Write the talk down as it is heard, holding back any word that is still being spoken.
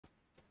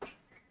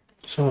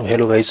So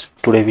hello guys,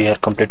 today we are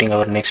completing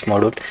our next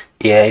module,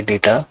 AI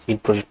data in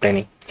project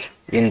planning.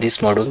 In this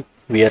module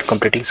we are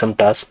completing some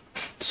tasks.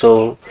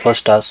 So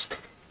first task,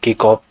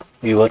 kick off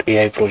your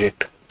AI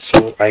project.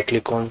 So I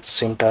click on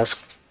same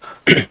task.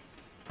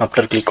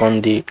 After click on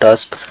the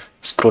task,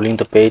 scrolling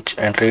the page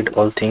and read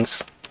all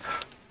things.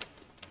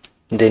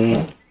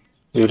 Then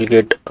you will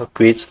get a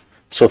quiz.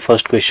 So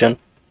first question,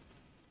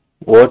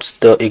 what's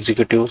the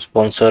executive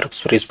sponsor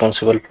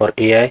responsible for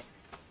AI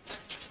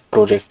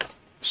project?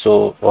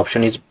 So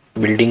option is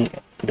building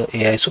the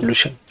AI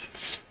solution.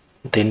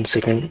 Then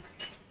second,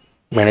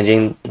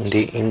 managing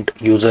the end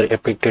user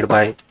affected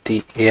by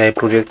the AI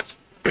project.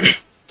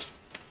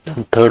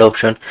 And third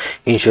option,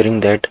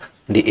 ensuring that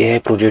the AI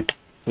project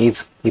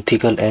is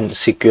ethical and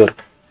secure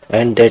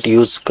and that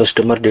use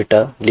customer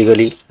data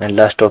legally. And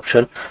last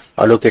option,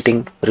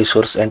 allocating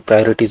resource and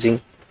prioritizing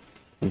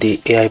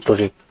the AI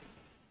project.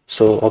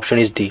 So option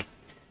is D.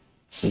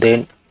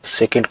 Then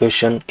second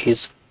question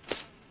is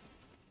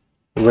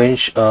when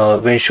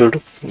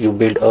should you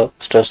build a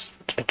trust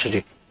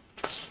strategy?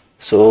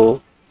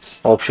 So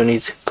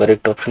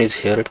correct option is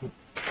here,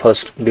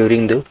 first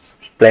during the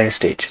plan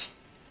stage.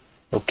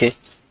 Okay,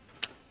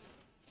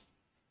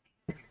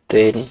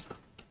 then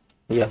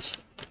yeah,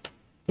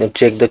 then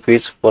check the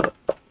quiz for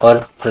all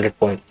 100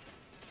 point.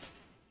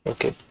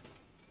 Okay,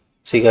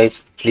 see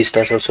guys, this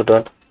task also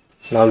done.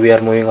 Now we are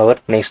moving our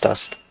next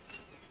task.